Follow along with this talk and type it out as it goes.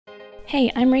Hey,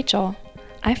 I'm Rachel.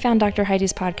 I found Dr.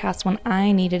 Heidi's podcast when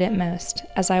I needed it most,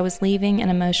 as I was leaving an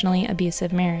emotionally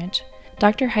abusive marriage.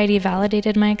 Dr. Heidi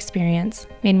validated my experience,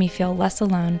 made me feel less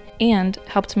alone, and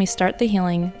helped me start the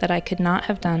healing that I could not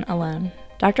have done alone.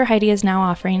 Dr. Heidi is now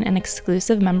offering an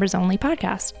exclusive members-only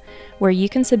podcast where you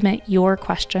can submit your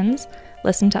questions,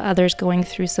 listen to others going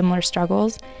through similar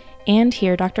struggles, and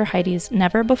hear Dr. Heidi's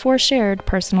never-before-shared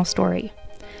personal story.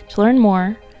 To learn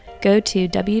more, go to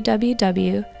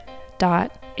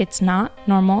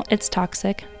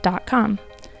www.itsnotnormalitstoxic.com.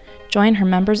 Join her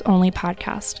members-only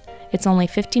podcast. It's only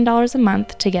 $15 a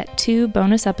month to get 2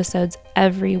 bonus episodes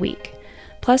every week,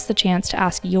 plus the chance to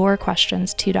ask your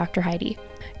questions to Dr. Heidi.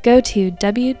 Go to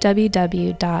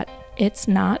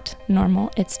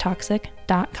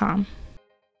www.itsnotnormalitstoxic.com.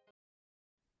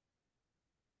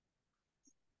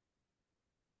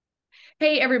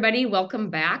 Hey, everybody, welcome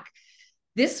back.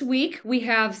 This week, we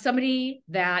have somebody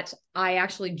that I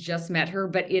actually just met her,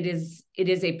 but it is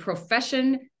a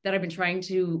profession that I've been trying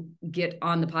to get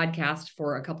on the podcast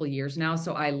for a couple of years now.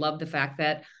 So I love the fact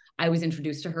that I was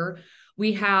introduced to her.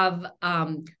 We have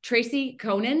Tracy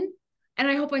Conan, and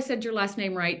I hope I said your last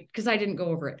name right because I didn't go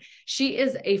over it. She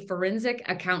is a forensic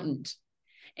accountant.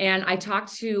 And I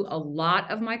talked to a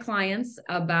lot of my clients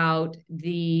about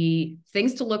the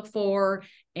things to look for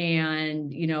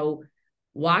and,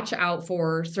 watch out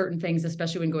for certain things,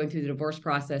 especially when going through the divorce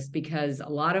process, because a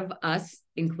lot of us,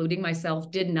 including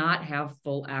myself, did not have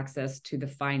full access to the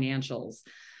financials.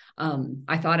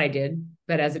 I thought I did,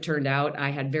 but as it turned out, I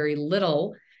had very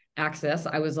little access.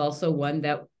 I was also one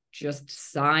that just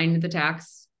signed the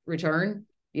tax return.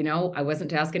 I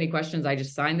wasn't to ask any questions. I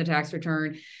just signed the tax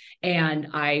return and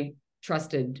I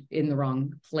trusted in the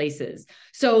wrong places.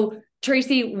 So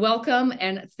Tracy, welcome.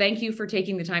 And thank you for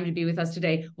taking the time to be with us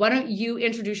today. Why don't you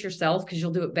introduce yourself, because you'll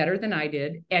do it better than I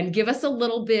did, and give us a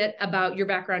little bit about your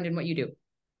background and what you do.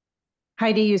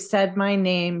 Heidi, you said my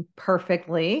name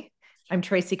perfectly. I'm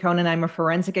Tracy Conan. I'm a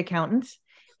forensic accountant,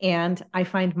 and I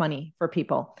find money for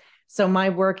people. So my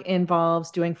work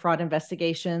involves doing fraud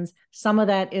investigations. Some of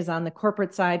that is on the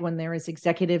corporate side when there is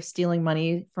executives stealing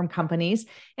money from companies,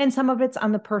 and some of it's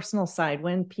on the personal side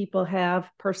when people have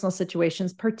personal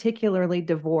situations, particularly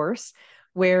divorce,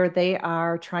 where they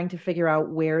are trying to figure out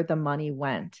where the money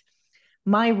went.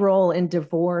 My role in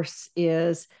divorce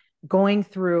is going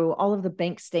through all of the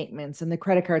bank statements and the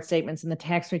credit card statements and the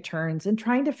tax returns and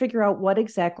trying to figure out what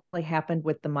exactly happened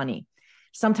with the money.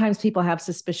 Sometimes people have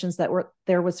suspicions that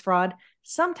there was fraud.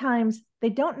 Sometimes they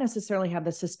don't necessarily have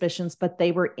the suspicions, but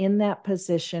they were in that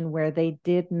position where they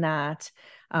did not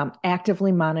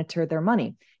actively monitor their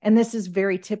money. And this is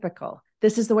very typical.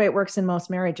 This is the way it works in most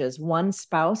marriages. One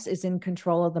spouse is in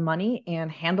control of the money and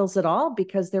handles it all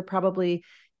because they're probably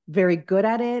very good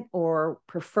at it or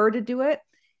prefer to do it.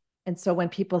 And so when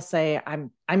people say,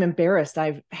 I'm embarrassed,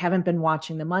 I haven't been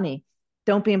watching the money,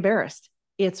 don't be embarrassed.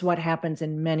 It's what happens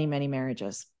in many, many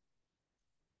marriages.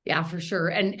 Yeah, for sure.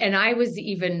 And I was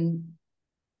even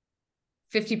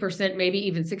 50%, maybe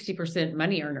even 60%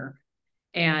 money earner.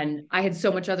 And I had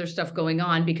so much other stuff going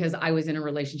on because I was in a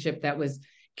relationship that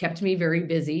kept me very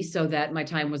busy so that my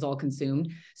time was all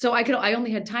consumed. So I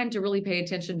only had time to really pay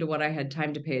attention to what I had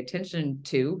time to pay attention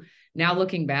to. Now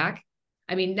looking back,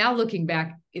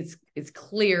 it's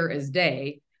clear as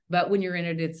day, but when you're in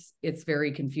it, it's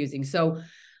very confusing. So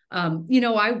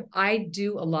I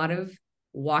do a lot of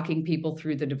walking people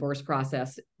through the divorce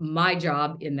process. My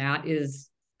job in that it's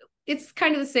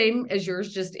kind of the same as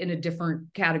yours, just in a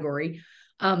different category.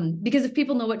 Because if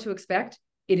people know what to expect,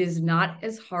 it is not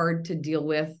as hard to deal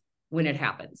with when it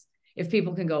happens. If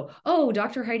people can go, oh,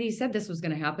 Dr. Heidi said this was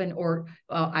going to happen, or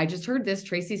I just heard this,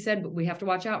 Tracy said, but we have to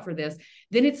watch out for this,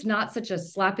 then it's not such a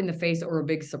slap in the face or a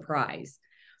big surprise.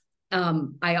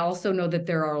 I also know that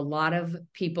there are a lot of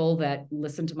people that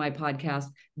listen to my podcast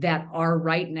that are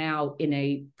right now in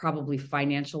a probably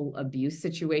financial abuse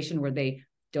situation where they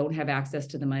don't have access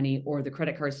to the money or the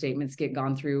credit card statements get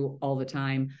gone through all the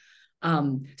time.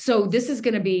 So this is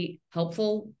going to be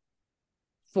helpful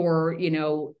for,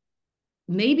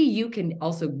 maybe you can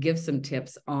also give some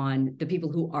tips on the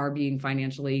people who are being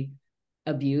financially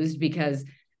abused, because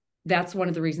that's one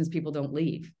of the reasons people don't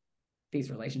leave these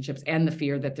relationships, and the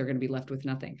fear that they're going to be left with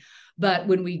nothing. But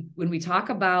when we talk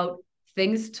about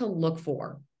things to look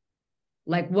for,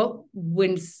 like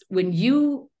when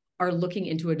you are looking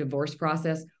into a divorce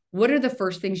process, what are the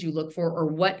first things you look for, or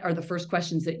what are the first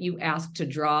questions that you ask to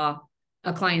draw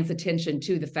a client's attention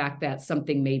to the fact that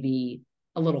something may be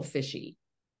a little fishy?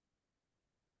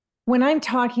 When I'm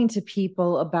talking to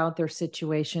people about their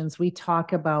situations, we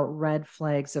talk about red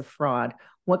flags of fraud.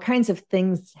 What kinds of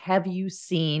things have you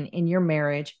seen in your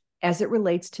marriage as it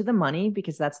relates to the money,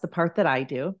 because that's the part that I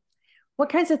do. What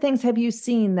kinds of things have you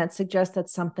seen that suggest that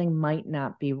something might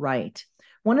not be right?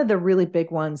 One of the really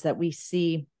big ones that we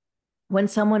see when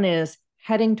someone is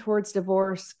heading towards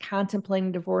divorce,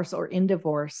 contemplating divorce, or in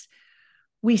divorce,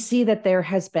 we see that there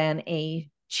has been a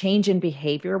change in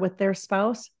behavior with their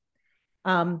spouse.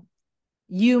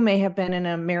 You may have been in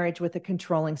a marriage with a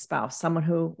controlling spouse, someone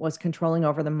who was controlling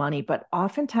over the money, but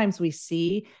oftentimes we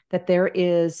see that there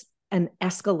is an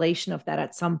escalation of that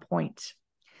at some point.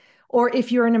 Or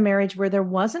if you're in a marriage where there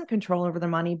wasn't control over the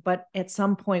money, but at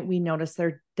some point we notice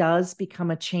there does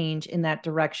become a change in that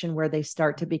direction where they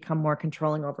start to become more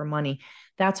controlling over money.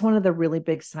 That's one of the really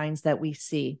big signs that we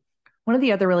see. One of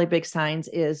the other really big signs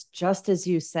is, just as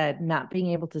you said, not being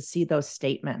able to see those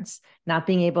statements, not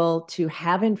being able to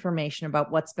have information about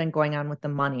what's been going on with the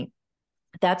money.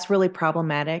 That's really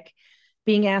problematic.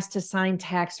 Being asked to sign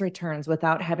tax returns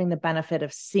without having the benefit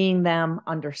of seeing them,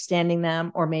 understanding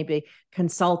them, or maybe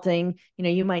consulting.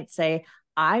 You might say,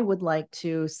 I would like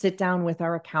to sit down with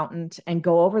our accountant and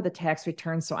go over the tax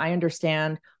returns so I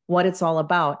understand what it's all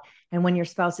about. And when your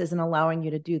spouse isn't allowing you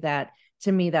to do that,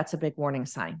 to me, that's a big warning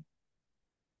sign.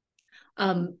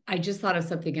 I just thought of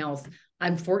something else.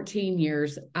 I'm 14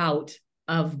 years out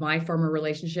of my former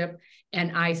relationship,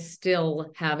 and I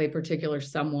still have a particular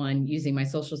someone using my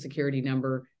social security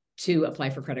number to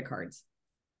apply for credit cards.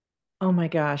 Oh my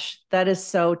gosh, that is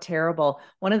so terrible.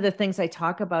 One of the things I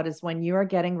talk about is when you are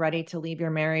getting ready to leave your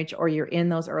marriage or you're in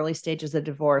those early stages of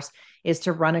divorce, is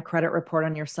to run a credit report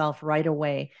on yourself right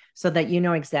away so that you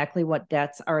know exactly what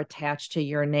debts are attached to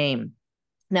your name.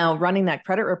 Now, running that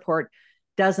credit report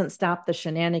doesn't stop the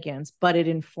shenanigans, but it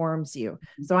informs you.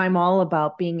 So I'm all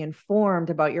about being informed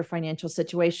about your financial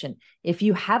situation. If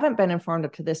you haven't been informed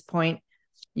up to this point,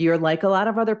 you're like a lot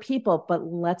of other people, but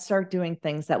let's start doing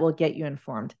things that will get you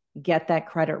informed. Get that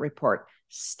credit report.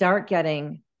 Start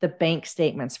getting the bank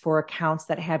statements for accounts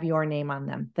that have your name on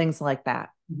them, things like that.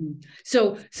 Mm-hmm.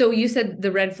 So you said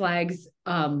the red flags,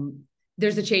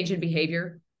 there's a change in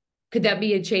behavior. Could that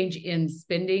be a change in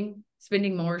spending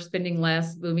more, spending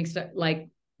less, moving stuff? Like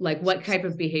what type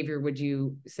of behavior would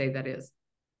you say that is?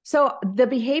 So the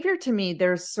behavior, to me,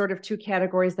 there's sort of two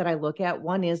categories that I look at.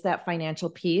 One is that financial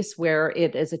piece where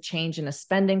it is a change in a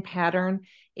spending pattern.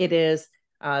 It is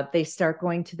they start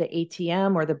going to the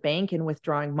ATM or the bank and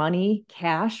withdrawing money,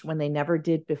 cash, when they never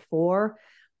did before,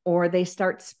 or they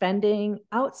start spending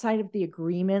outside of the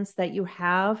agreements that you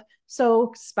have.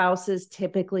 So spouses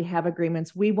typically have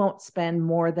agreements. We won't spend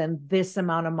more than this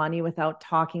amount of money without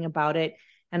talking about it.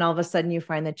 And all of a sudden you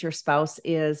find that your spouse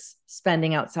is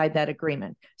spending outside that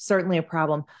agreement. Certainly a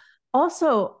problem.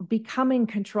 Also, becoming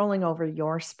controlling over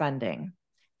your spending.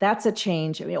 That's a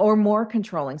change, or more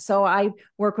controlling. So I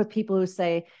work with people who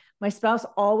say, my spouse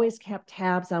always kept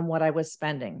tabs on what I was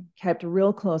spending, kept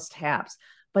real close tabs.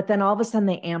 But then all of a sudden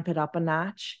they amp it up a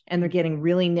notch and they're getting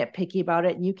really nitpicky about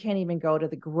it. And you can't even go to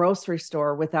the grocery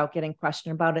store without getting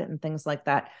questioned about it and things like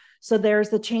that. So there's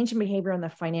the change in behavior on the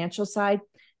financial side.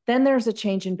 Then there's a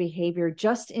change in behavior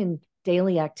just in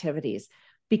daily activities,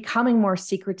 becoming more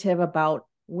secretive about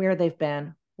where they've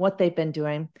been, what they've been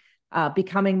doing,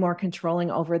 becoming more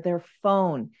controlling over their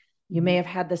phone. You may have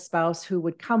had the spouse who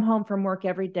would come home from work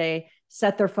every day,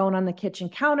 set their phone on the kitchen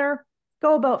counter,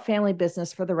 go about family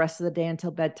business for the rest of the day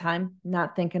until bedtime,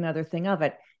 not think another thing of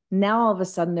it. Now, all of a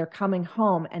sudden, they're coming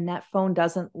home and that phone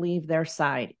doesn't leave their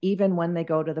side, even when they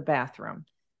go to the bathroom.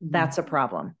 That's a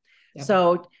problem. Yep.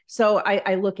 So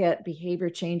I look at behavior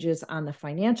changes on the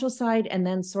financial side, and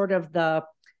then sort of the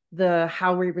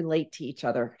how we relate to each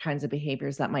other kinds of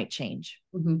behaviors that might change.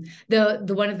 Mm-hmm.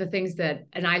 The one of the things that,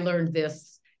 and I learned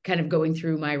this kind of going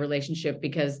through my relationship,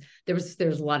 because there's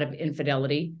a lot of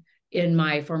infidelity in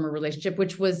my former relationship,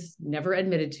 which was never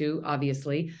admitted to,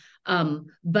 obviously.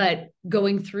 But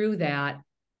going through that,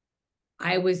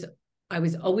 I was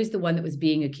always the one that was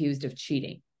being accused of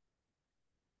cheating.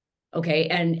 Okay.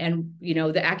 And,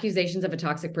 the accusations of a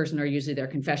toxic person are usually their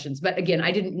confessions. But again,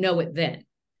 I didn't know it then.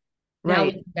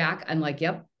 Right. Now back, I'm like,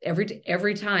 yep,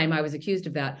 every time I was accused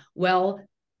of that. Well,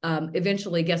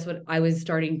 eventually, guess what? I was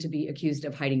starting to be accused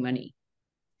of hiding money.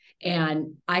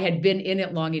 And I had been in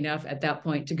it long enough at that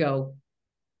point to go,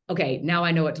 okay, now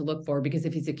I know what to look for, because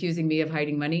if he's accusing me of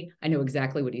hiding money, I know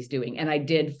exactly what he's doing. And I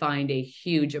did find a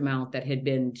huge amount that had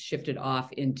been shifted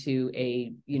off into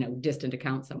a, distant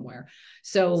account somewhere.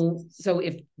 So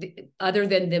if other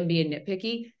than them being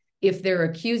nitpicky, if they're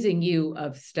accusing you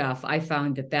of stuff, I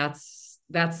found that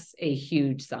that's a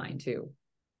huge sign too.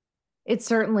 It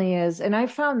certainly is. And I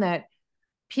found that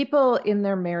people in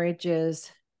their marriages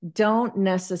don't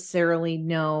necessarily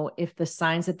know if the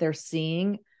signs that they're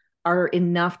seeing are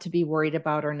enough to be worried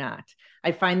about or not.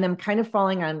 I find them kind of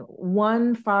falling on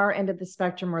one far end of the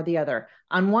spectrum or the other.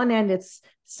 On one end, it's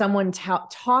someone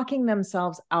talking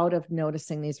themselves out of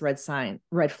noticing these red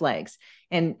flags,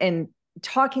 and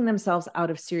talking themselves out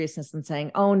of seriousness and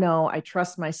saying, oh no, I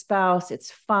trust my spouse.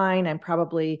 It's fine. I'm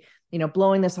probably,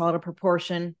 blowing this all out of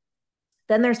proportion.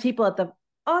 Then there's people at the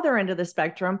other end of the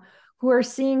spectrum who are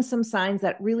seeing some signs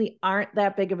that really aren't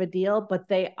that big of a deal, but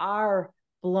they are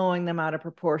blowing them out of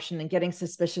proportion and getting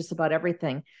suspicious about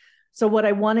everything. So what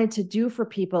I wanted to do for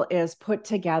people is put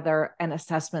together an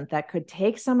assessment that could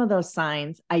take some of those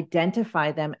signs,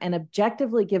 identify them, and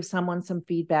objectively give someone some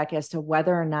feedback as to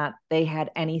whether or not they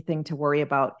had anything to worry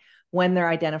about when they're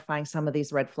identifying some of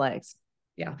these red flags.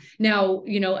 Yeah. Now,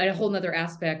 a whole nother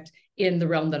aspect in the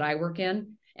realm that I work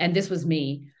in, and this was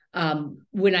me,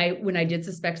 when I did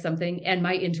suspect something, and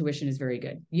my intuition is very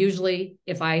good. Usually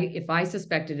if I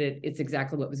suspected it, it's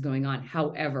exactly what was going on.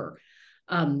 However,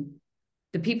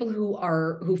 the people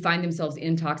who find themselves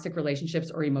in toxic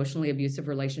relationships or emotionally abusive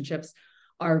relationships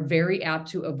are very apt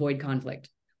to avoid conflict.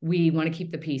 We want to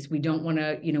keep the peace. We don't want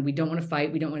to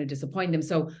fight. We don't want to disappoint them.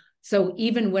 So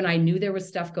even when I knew there was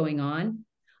stuff going on,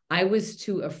 I was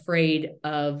too afraid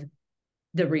of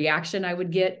the reaction I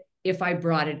would get if I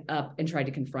brought it up and tried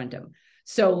to confront him.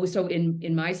 So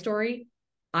in my story,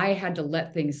 I had to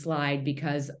let things slide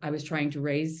because I was trying to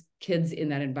raise kids in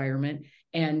that environment,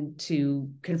 and to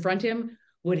confront him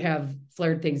would have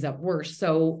flared things up worse.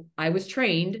 So I was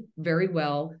trained very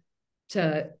well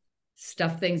to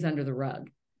stuff things under the rug,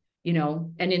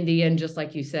 and in the end, just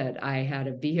like you said, I had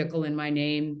a vehicle in my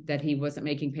name that he wasn't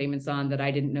making payments on that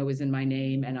I didn't know was in my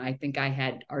name. And I think I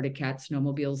had Arctic Cat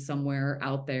snowmobiles somewhere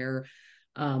out there,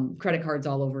 credit cards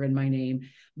all over in my name.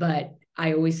 But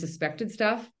I always suspected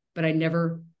stuff, but I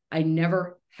never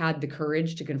had the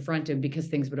courage to confront him because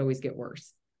things would always get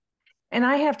worse. And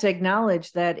I have to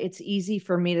acknowledge that it's easy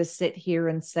for me to sit here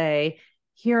and say,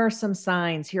 here are some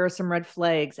signs, here are some red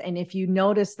flags, and if you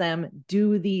notice them,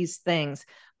 do these things.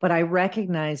 But I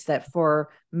recognize that for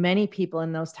many people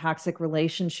in those toxic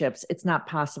relationships, it's not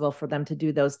possible for them to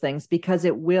do those things because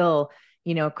it will,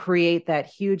 create that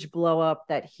huge blow up,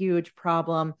 that huge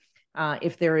problem.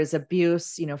 If there is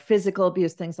abuse, physical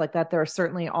abuse, things like that, there are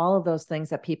certainly all of those things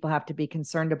that people have to be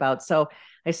concerned about. So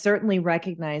I certainly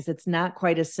recognize it's not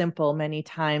quite as simple many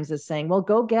times as saying, well,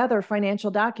 go gather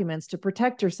financial documents to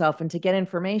protect yourself and to get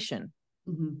information.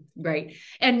 Mm-hmm. Right.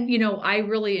 And, I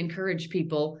really encourage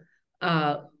people,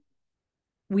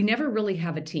 we never really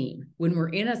have a team. When we're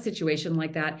in a situation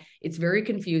like that, it's very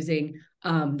confusing.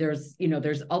 There's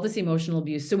all this emotional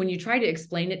abuse. So when you try to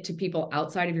explain it to people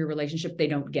outside of your relationship, they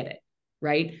don't get it.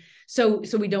 Right. So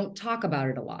we don't talk about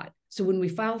it a lot. So when we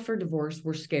file for divorce,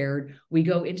 we're scared. We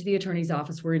go into the attorney's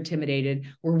office, we're intimidated.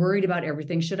 We're worried about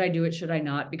everything. Should I do it? Should I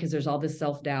not? Because there's all this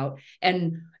self-doubt.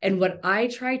 And what I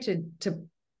try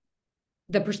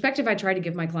the perspective I try to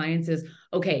give my clients is,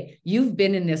 okay, you've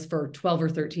been in this for 12 or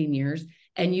 13 years,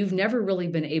 and you've never really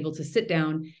been able to sit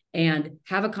down and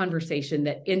have a conversation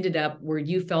that ended up where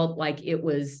you felt like it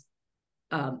was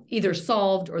either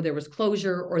solved, or there was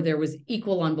closure, or there was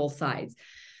equal on both sides.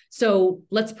 So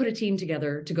let's put a team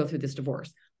together to go through this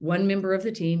divorce. One member of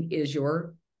the team is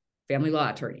your family law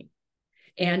attorney.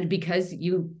 And because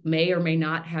you may or may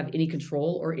not have any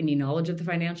control or any knowledge of the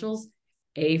financials,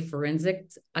 a forensic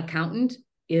accountant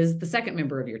is the second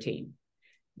member of your team.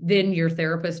 Then your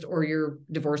therapist or your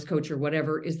divorce coach or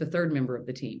whatever is the third member of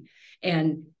the team.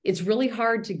 And it's really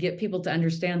hard to get people to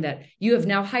understand that you have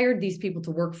now hired these people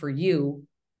to work for you,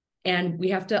 and we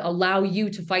have to allow you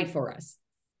to fight for us,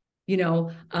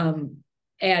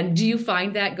 and do you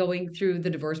find that going through the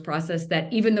divorce process,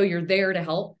 that even though you're there to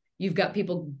help, you've got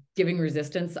people giving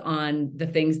resistance on the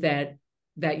things that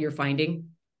you're finding,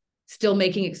 still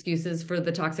making excuses for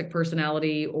the toxic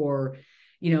personality, or,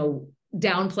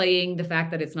 downplaying the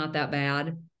fact that it's not that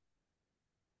bad?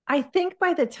 I think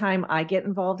by the time I get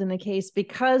involved in a case,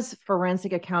 because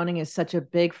forensic accounting is such a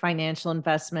big financial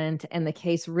investment and the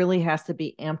case really has to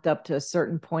be amped up to a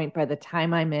certain point by the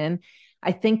time I'm in,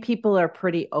 I think people are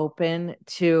pretty open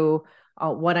to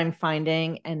what I'm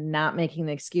finding and not making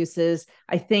the excuses.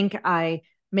 I think I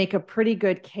make a pretty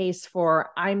good case for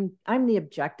I'm the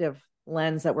objective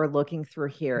lens that we're looking through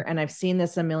here. And I've seen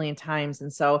this a million times.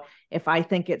 And so if I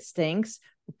think it stinks,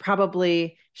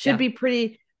 probably should be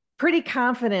pretty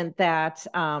confident that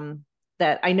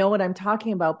that I know what I'm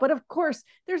talking about. But of course,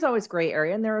 there's always gray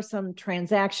area. And there are some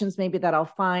transactions maybe that I'll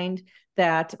find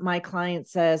that my client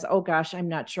says, oh gosh, I'm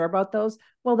not sure about those.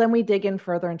 Well, then we dig in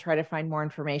further and try to find more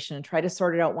information and try to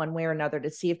sort it out one way or another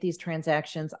to see if these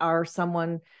transactions are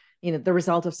someone the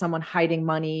result of someone hiding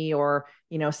money or,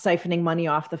 siphoning money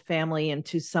off the family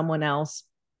into someone else.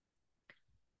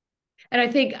 And I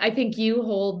think you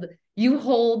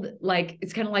hold like,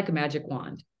 it's kind of like a magic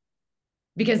wand,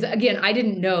 because again, I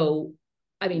didn't know.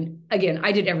 I mean, again,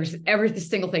 I did every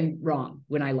single thing wrong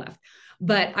when I left,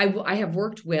 but I have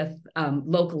worked with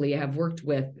locally. I have worked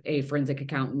with a forensic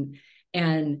accountant,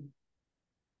 and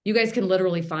you guys can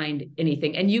literally find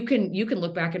anything, and you can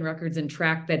look back in records and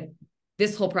track that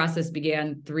this whole process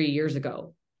began 3 years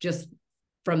ago, just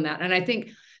from that. And I think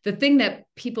the thing that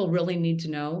people really need to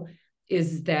know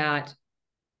is that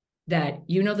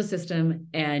the system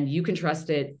and you can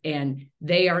trust it, and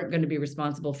they aren't going to be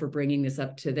responsible for bringing this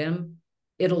up to them.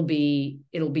 It'll be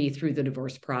through the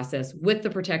divorce process with the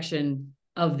protection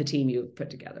of the team you've put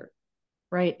together.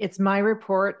 Right. It's my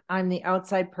report. I'm the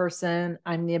outside person.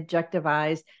 I'm the objective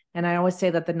eyes. And I always say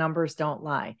that the numbers don't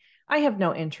lie. I have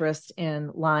no interest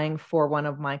in lying for one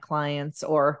of my clients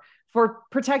or for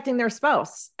protecting their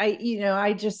spouse.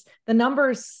 The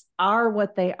numbers are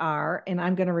what they are, and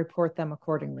I'm going to report them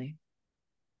accordingly.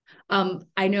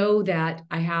 I know that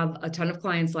I have a ton of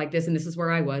clients like this, and this is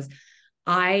where I was.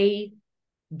 I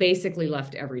basically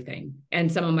left everything. And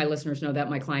some of my listeners know that,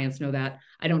 my clients know that.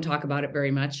 I don't talk about it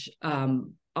very much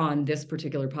on this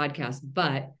particular podcast,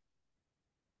 but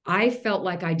I felt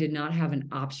like I did not have an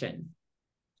option.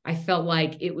 I felt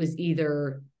like it was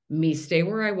either me stay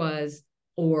where I was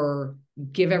or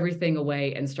give everything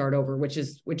away and start over, which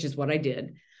is what I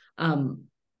did.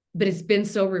 But it's been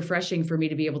so refreshing for me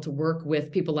to be able to work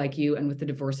with people like you and with the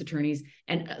divorce attorneys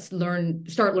and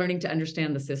start learning to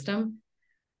understand the system.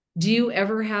 Do you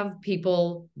ever have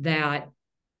people that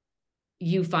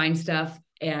you find stuff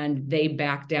and they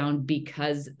back down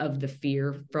because of the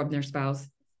fear from their spouse?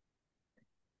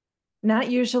 Not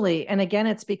usually. And again,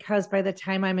 it's because by the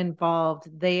time I'm involved,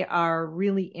 they are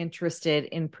really interested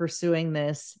in pursuing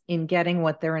this, in getting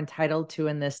what they're entitled to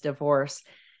in this divorce.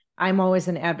 I'm always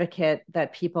an advocate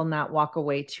that people not walk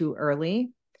away too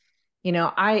early.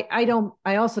 I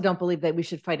also don't believe that we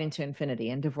should fight into infinity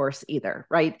in divorce either,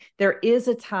 right? There is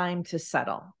a time to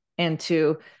settle and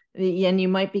you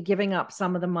might be giving up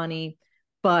some of the money,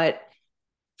 but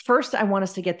first I want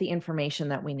us to get the information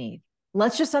that we need.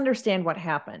 Let's just understand what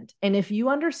happened. And if you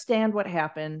understand what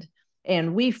happened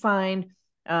and we find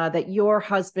that your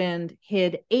husband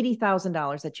hid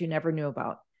 $80,000 that you never knew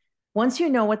about, once you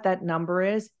know what that number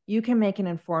is, you can make an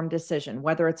informed decision,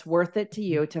 whether it's worth it to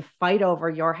you to fight over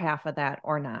your half of that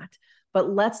or not. But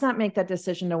let's not make that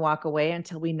decision to walk away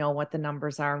until we know what the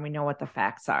numbers are and we know what the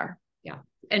facts are. Yeah.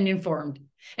 And informed.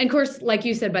 And of course, like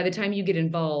you said, by the time you get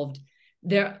involved,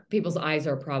 people's eyes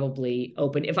are probably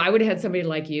open. If I would have had somebody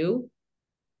like you,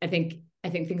 I think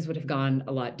things would have gone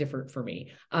a lot different for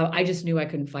me. I just knew I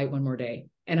couldn't fight one more day.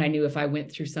 And I knew if I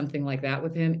went through something like that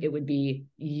with him, it would be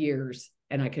years.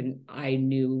 And I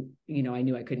knew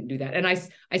I couldn't do that. And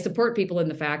I support people in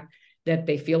the fact that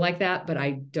they feel like that, but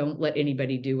I don't let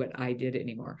anybody do what I did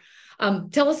anymore.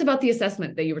 Tell us about the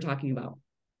assessment that you were talking about.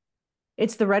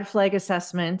 It's the red flag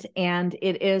assessment, and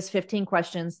it is 15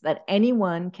 questions that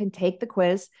anyone can take the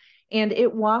quiz, and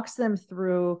it walks them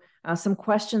through some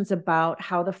questions about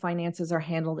how the finances are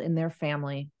handled in their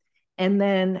family. And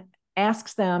then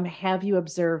asks them, have you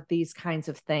observed these kinds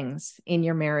of things in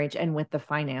your marriage and with the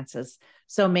finances?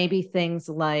 So maybe things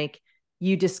like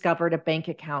you discovered a bank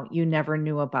account you never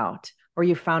knew about, or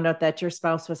you found out that your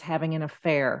spouse was having an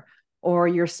affair, or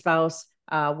your spouse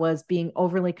was being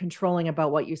overly controlling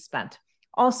about what you spent.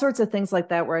 All sorts of things like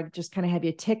that, where I just kind of have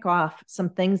you tick off some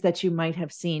things that you might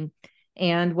have seen.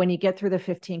 And when you get through the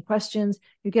 15 questions,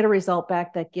 you get a result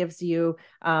back that gives you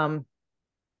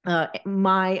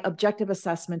my objective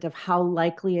assessment of how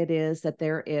likely it is that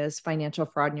there is financial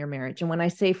fraud in your marriage. And when I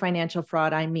say financial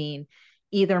fraud, I mean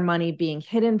either money being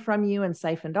hidden from you and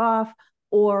siphoned off,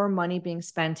 or money being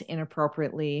spent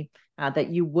inappropriately that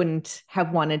you wouldn't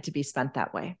have wanted to be spent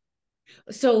that way.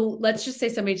 So let's just say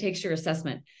somebody takes your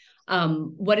assessment.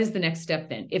 What is the next step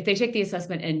then? If they take the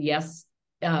assessment and yes,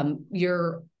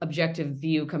 your objective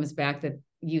view comes back that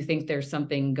you think there's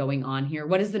something going on here,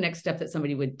 what is the next step that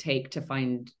somebody would take to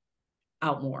find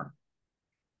out more?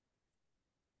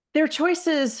 Their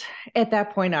choices at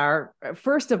that point are,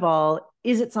 first of all,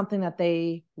 is it something that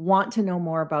they want to know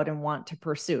more about and want to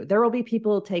pursue? There will be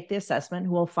people who take the assessment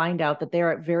who will find out that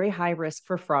they're at very high risk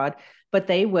for fraud, but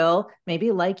they will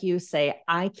maybe, like you, say,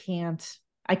 I can't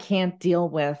deal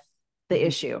with the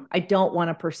issue. I don't want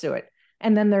to pursue it.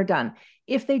 And then they're done.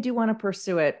 If they do want to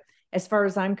pursue it, as far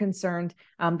as I'm concerned,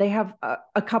 they have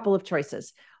a couple of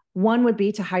choices. One would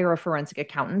be to hire a forensic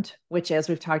accountant, which, as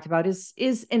we've talked about,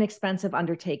 is an expensive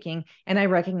undertaking. And I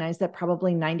recognize that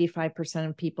probably 95%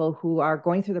 of people who are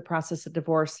going through the process of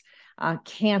divorce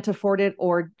can't afford it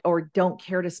or don't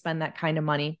care to spend that kind of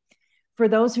money. For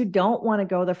those who don't want to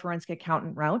go the forensic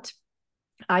accountant route,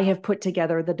 I have put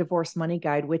together the Divorce Money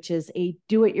Guide, which is a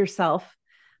do-it-yourself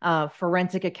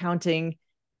forensic accounting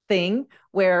thing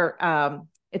where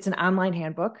it's an online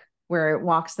handbook where it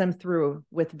walks them through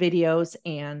with videos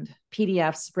and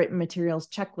PDFs, written materials,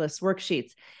 checklists,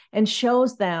 worksheets, and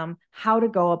shows them how to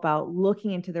go about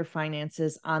looking into their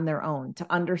finances on their own to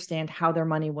understand how their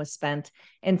money was spent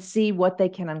and see what they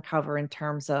can uncover in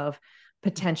terms of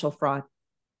potential fraud.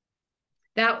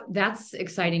 That's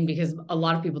exciting because a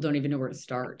lot of people don't even know where to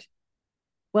start.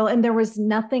 Well, and there was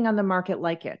nothing on the market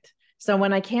like it. So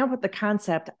when I came up with the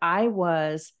concept, I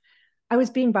was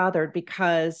being bothered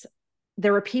because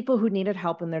there were people who needed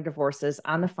help in their divorces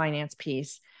on the finance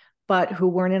piece, but who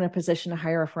weren't in a position to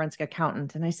hire a forensic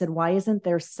accountant. And I said, why isn't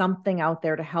there something out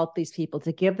there to help these people,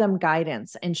 to give them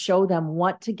guidance and show them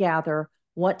what to gather,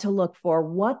 what to look for,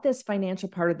 what this financial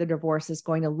part of the divorce is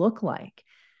going to look like?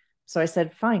 So I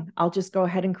said, fine, I'll just go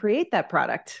ahead and create that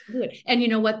product. Good. And you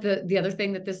know what? The other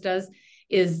thing that this does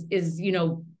is,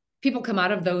 people come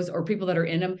out of those, or people that are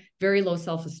in them, very low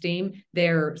self-esteem.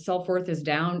 Their self-worth is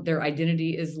down. Their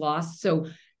identity is lost. So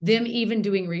them even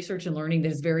doing research and learning,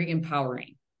 that is very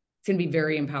empowering. It's going to be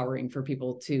very empowering for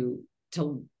people to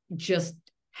just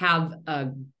have a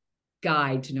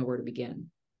guide to know where to begin.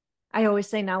 I always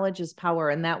say knowledge is power.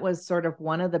 And that was sort of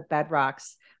one of the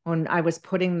bedrocks when I was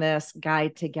putting this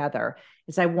guide together,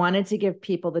 is I wanted to give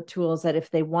people the tools that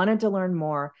if they wanted to learn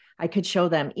more, I could show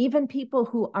them. Even people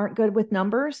who aren't good with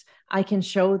numbers, I can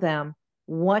show them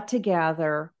what to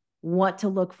gather, what to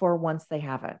look for once they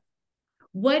have it.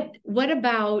 What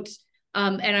about,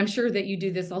 and I'm sure that you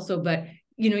do this also, but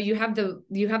you have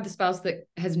the spouse that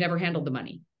has never handled the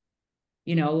money.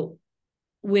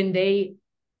 When they,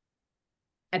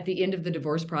 at the end of the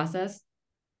divorce process,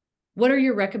 what are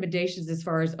your recommendations as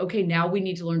far as, okay, now we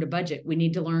need to learn to budget. We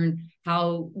need to learn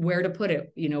where to put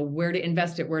it, where to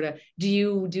invest it, do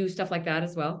you do stuff like that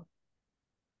as well?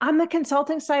 On the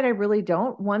consulting side, I really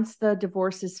don't. Once the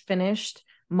divorce is finished,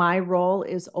 my role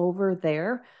is over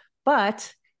there.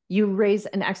 But you raise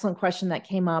an excellent question that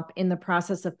came up in the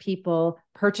process of people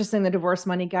purchasing the Divorce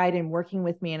Money Guide and working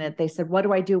with me in it. They said, what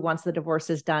do I do once the divorce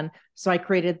is done? So I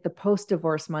created the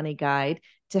Post-Divorce Money Guide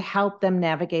to help them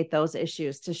navigate those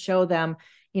issues, to show them,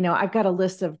 I've got a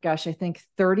list of, I think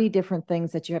 30 different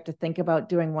things that you have to think about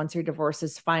doing once your divorce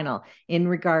is final in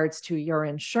regards to your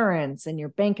insurance and your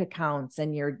bank accounts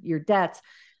and your debts.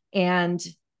 And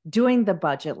doing the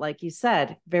budget, like you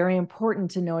said, very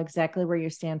important to know exactly where you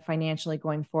stand financially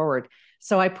going forward.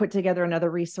 So I put together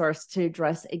another resource to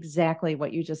address exactly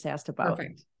what you just asked about.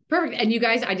 Perfect. And you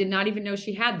guys, I did not even know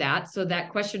she had that. So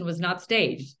that question was not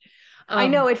staged. I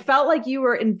know it felt like you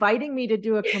were inviting me to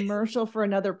do a commercial for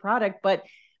another product, but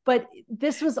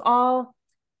this was all,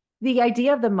 the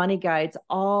idea of the money guides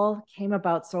all came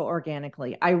about so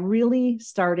organically. I really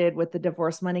started with the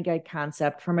Divorce Money Guide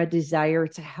concept from a desire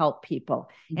to help people.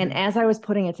 Mm-hmm. And as I was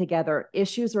putting it together,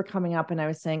 issues were coming up and I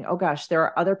was saying, oh gosh, there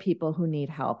are other people who need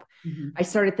help. Mm-hmm. I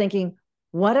started thinking,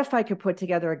 what if I could put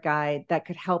together a guide that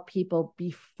could help people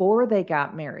before they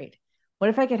got married? What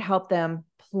if I could help them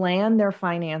plan their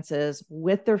finances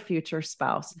with their future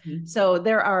spouse? Mm-hmm. So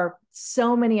there are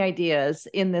so many ideas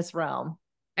in this realm.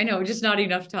 I know, just not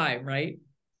enough time, right?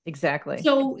 Exactly.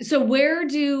 So where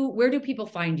do people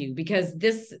find you? Because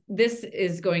this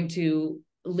is going to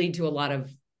lead to a lot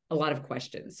of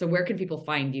questions. So where can people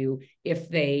find you if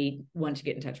they want to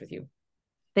get in touch with you?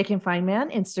 They can find me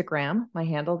on Instagram. My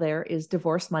handle there is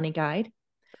Divorce Money Guide,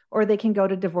 or they can go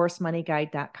to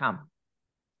divorcemoneyguide.com.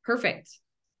 Perfect.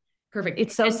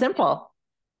 It's so simple.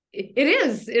 It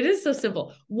is so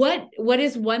simple. What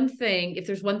is one thing, if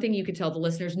there's one thing you could tell the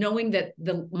listeners, knowing that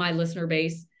my listener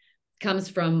base comes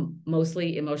from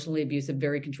mostly emotionally abusive,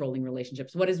 very controlling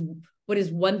relationships, what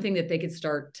is one thing that they could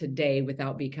start today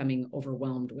without becoming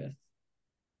overwhelmed with?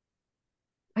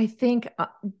 I think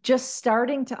just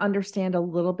starting to understand a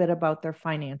little bit about their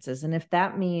finances. And if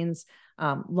that means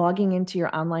logging into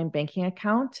your online banking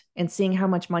account and seeing how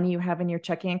much money you have in your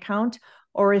checking account,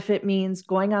 or if it means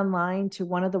going online to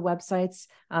one of the websites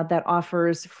that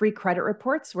offers free credit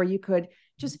reports where you could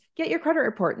just get your credit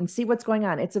report and see what's going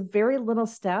on. It's a very little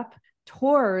step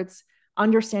towards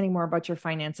understanding more about your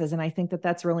finances. And I think that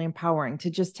that's really empowering to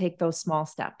just take those small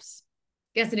steps.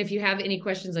 Yes. And if you have any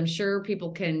questions, I'm sure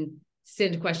people can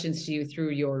send questions to you through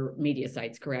your media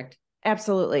sites, correct?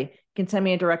 Absolutely. You can send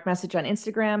me a direct message on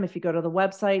Instagram. If you go to the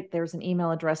website, there's an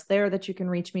email address there that you can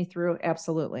reach me through.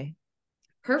 Absolutely.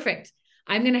 Perfect.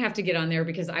 I'm going to have to get on there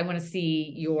because I want to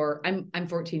see I'm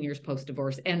 14 years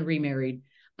post-divorce and remarried.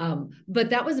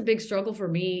 But that was a big struggle for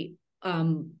me,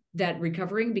 that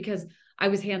recovering, because I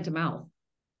was hand to mouth.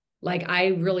 Like I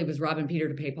really was robbing Peter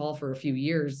to pay Paul for a few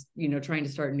years, trying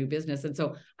to start a new business. And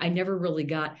so I never really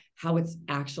got how it's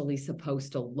actually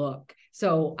supposed to look.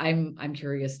 So I'm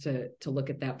curious to look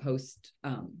at that post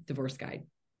divorce guide.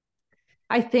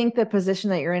 I think the position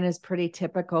that you're in is pretty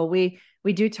typical. We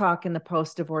do talk in the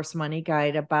post-divorce money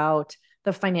guide about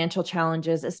the financial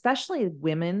challenges, especially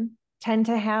women tend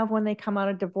to have when they come out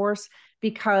of divorce,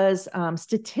 because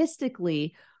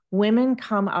statistically, women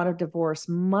come out of divorce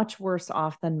much worse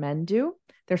off than men do.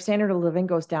 Their standard of living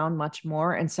goes down much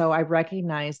more. And so I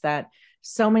recognize that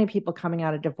so many people coming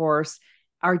out of divorce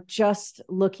are just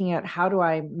looking at, how do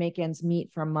I make ends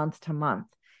meet from month to month?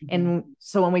 And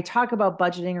so when we talk about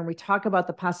budgeting, or we talk about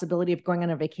the possibility of going on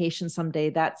a vacation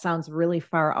someday, that sounds really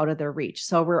far out of their reach.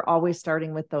 So we're always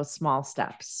starting with those small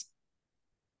steps.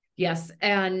 Yes.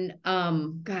 And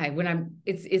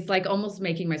it's like almost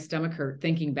making my stomach hurt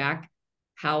thinking back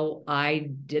how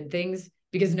I did things,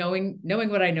 because knowing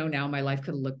what I know now, my life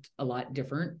could have looked a lot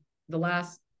different the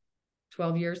last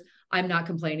 12 years. I'm not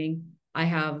complaining. I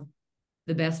have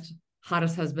the best,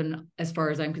 hottest husband, as far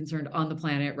as I'm concerned, on the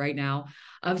planet right now.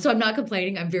 So I'm not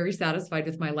complaining. I'm very satisfied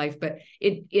with my life, but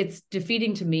it's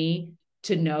defeating to me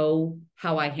to know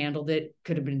how I handled it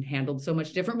could have been handled so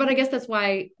much different. But I guess that's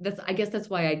why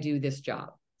I do this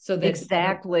job. So that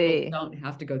exactly don't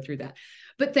have to go through that.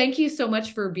 But thank you so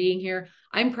much for being here.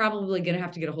 I'm probably going to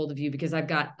have to get a hold of you because I've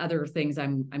got other things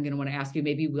I'm going to want to ask you.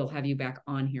 Maybe we'll have you back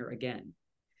on here again.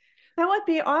 That would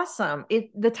be awesome.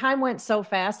 The time went so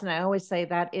fast. And I always say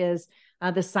that is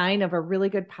the sign of a really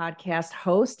good podcast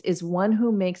host, is one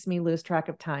who makes me lose track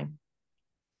of time.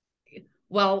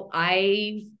 Well,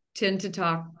 I tend to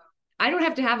talk. I don't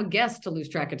have to have a guest to lose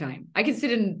track of time. I can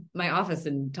sit in my office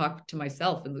and talk to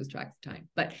myself and lose track of time.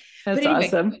 But anyway,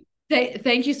 awesome.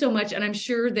 Thank you so much. And I'm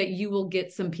sure that you will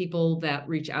get some people that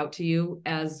reach out to you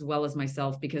as well as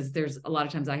myself, because there's a lot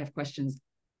of times I have questions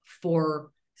for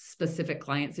specific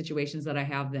client situations that I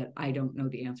have that I don't know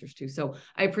the answers to. So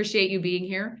I appreciate you being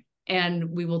here, and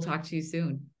we will talk to you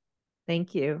soon.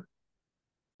 Thank you.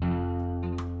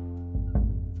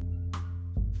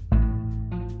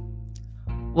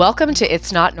 Welcome to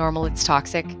It's Not Normal, It's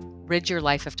Toxic, Rid Your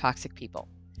Life of Toxic People.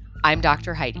 I'm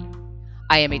Dr. Heidi.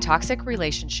 I am a toxic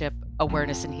relationship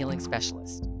awareness and healing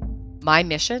specialist. My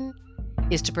mission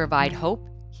is to provide hope,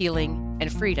 healing,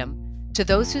 and freedom to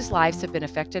those whose lives have been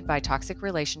affected by toxic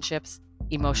relationships,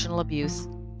 emotional abuse,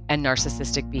 and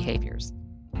narcissistic behaviors.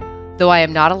 Though I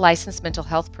am not a licensed mental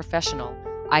health professional,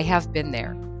 I have been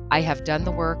there. I have done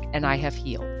the work, and I have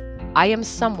healed. I am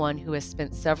someone who has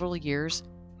spent several years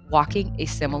walking a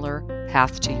similar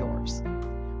path to yours.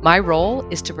 My role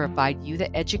is to provide you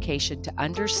the education to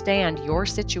understand your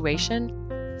situation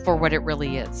for what it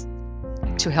really is,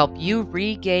 to help you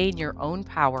regain your own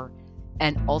power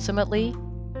and ultimately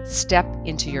step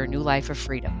into your new life of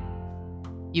freedom.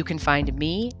 You can find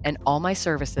me and all my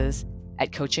services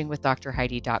at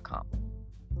coachingwithdrheidi.com.